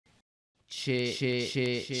Shit,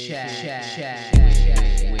 chat,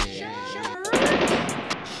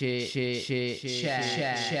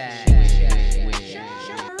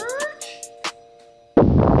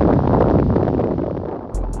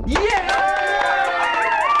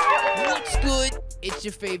 What's good? It's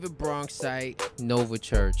your favorite Bronx site, Nova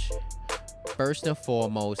Church. First and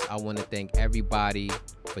foremost, I want to thank everybody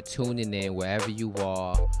for tuning in wherever you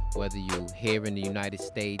are, whether you're here in the United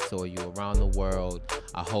States or you're around the world.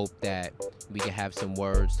 I hope that we can have some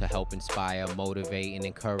words to help inspire, motivate, and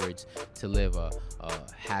encourage to live a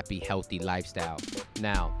happy, healthy lifestyle.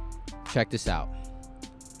 Now, check this out.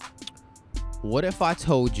 What if I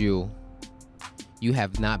told you you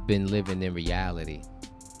have not been living in reality?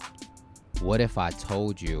 What if I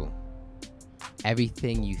told you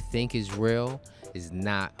everything you think is real is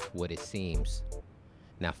not what it seems?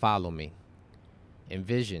 Now follow me.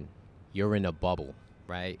 Envision you're in a bubble,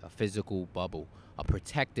 right? A physical bubble, a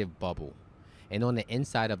protective bubble. And on the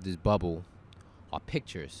inside of this bubble are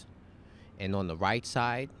pictures. And on the right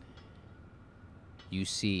side, you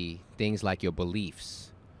see things like your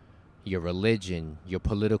beliefs, your religion, your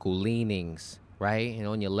political leanings, right? And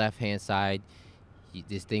on your left-hand side,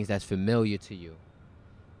 there's things that's familiar to you.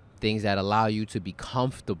 Things that allow you to be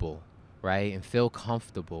comfortable, right? And feel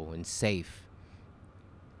comfortable and safe.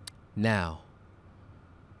 Now,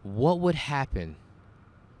 what would happen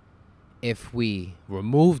if we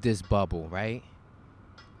remove this bubble, right?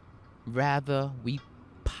 Rather, we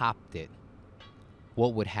popped it.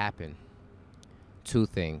 What would happen? Two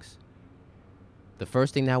things. The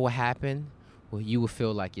first thing that would happen, well, you would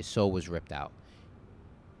feel like your soul was ripped out.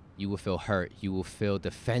 You would feel hurt. You would feel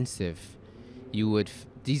defensive.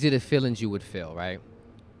 These are the feelings you would feel, right?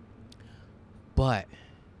 But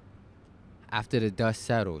after the dust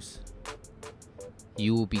settles,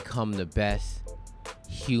 you will become the best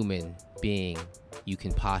human being you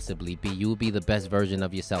can possibly be. You will be the best version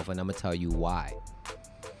of yourself, and I'm going to tell you why.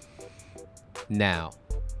 Now,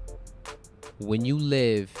 when you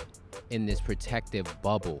live in this protective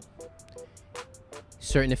bubble,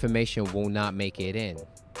 certain information will not make it in.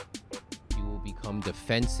 You will become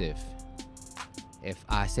defensive. If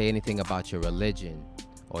I say anything about your religion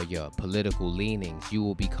or your political leanings, you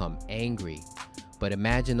will become angry. But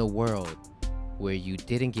imagine a world where you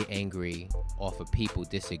didn't get angry off of people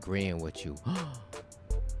disagreeing with you.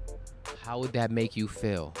 How would that make you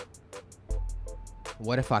feel?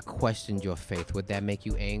 What if I questioned your faith? Would that make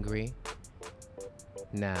you angry?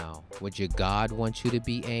 Now, would your God want you to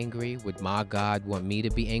be angry? Would my God want me to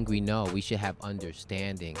be angry? No, we should have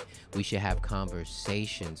understanding. We should have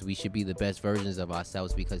conversations. We should be the best versions of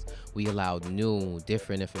ourselves because we allow new,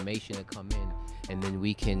 different information to come in, and then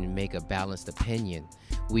we can make a balanced opinion.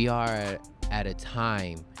 We are at a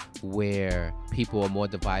time where people are more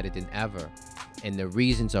divided than ever, and the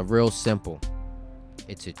reasons are real simple.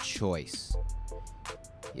 It's a choice.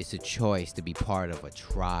 It's a choice to be part of a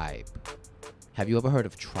tribe. Have you ever heard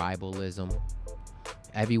of tribalism?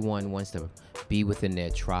 Everyone wants to be within their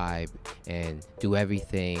tribe and do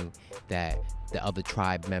everything that the other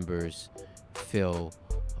tribe members feel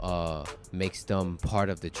makes them part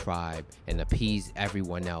of the tribe and appease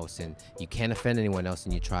everyone else. And you can't offend anyone else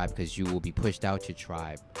in your tribe because you will be pushed out your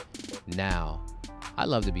tribe. Now, I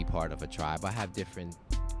love to be part of a tribe. I have different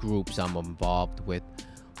groups I'm involved with,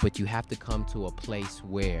 but you have to come to a place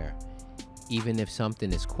where even if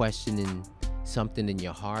something is questioning something in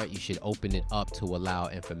your heart, you should open it up to allow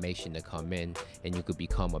information to come in, and you could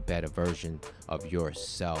become a better version of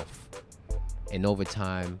yourself. And over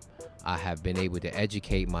time, I have been able to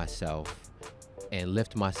educate myself and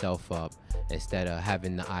lift myself up instead of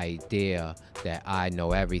having the idea that I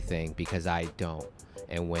know everything, because I don't.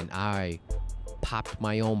 And when I popped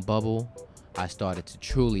my own bubble, I started to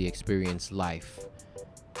truly experience life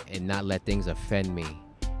and not let things offend me,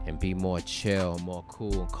 and be more chill, more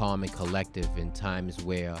cool, calm, and collective in times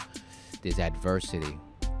where there's adversity.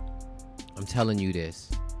 I'm telling you this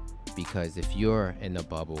because if you're in a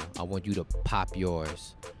bubble, I want you to pop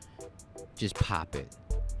yours. Just pop it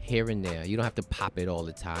here and there. You don't have to pop it all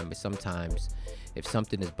the time, but sometimes if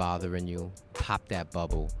something is bothering you, pop that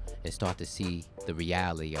bubble and start to see the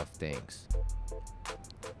reality of things.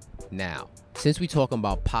 Now, since we're talking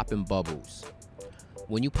about popping bubbles,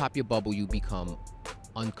 when you pop your bubble, you become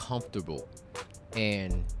uncomfortable,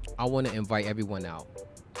 and I want to invite everyone out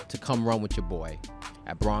to come run with your boy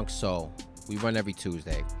at Bronx Soul. We run every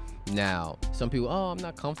Tuesday. Now, some people, I'm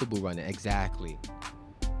not comfortable running. Exactly.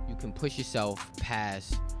 You can push yourself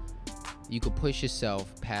past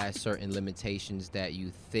certain limitations that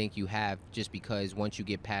you think you have, just because once you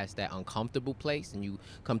get past that uncomfortable place and you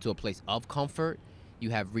come to a place of comfort, you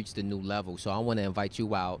have reached a new level. So I want to invite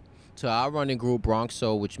you out to our running group, Bronx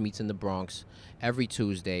Soul, which meets in the Bronx every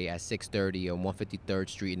Tuesday at 6:30 on 153rd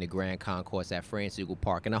Street in the Grand Concourse at France Eagle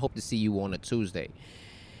Park. And I hope to see you on a Tuesday.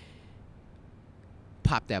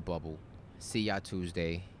 Pop that bubble. See y'all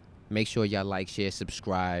Tuesday. Make sure y'all like, share,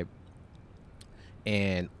 subscribe.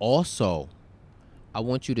 And also, I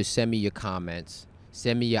want you to send me your comments.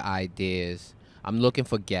 Send me your ideas. I'm looking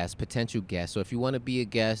for guests, potential guests. So if you want to be a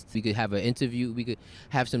guest, we could have an interview. We could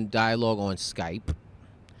have some dialogue on Skype.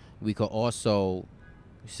 We could also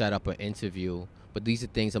set up an interview. But these are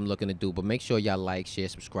things I'm looking to do. But make sure y'all like, share,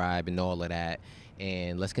 subscribe, and all of that.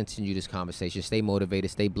 And let's continue this conversation. Stay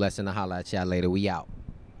motivated. Stay blessed. And I'll holla at y'all later. We out.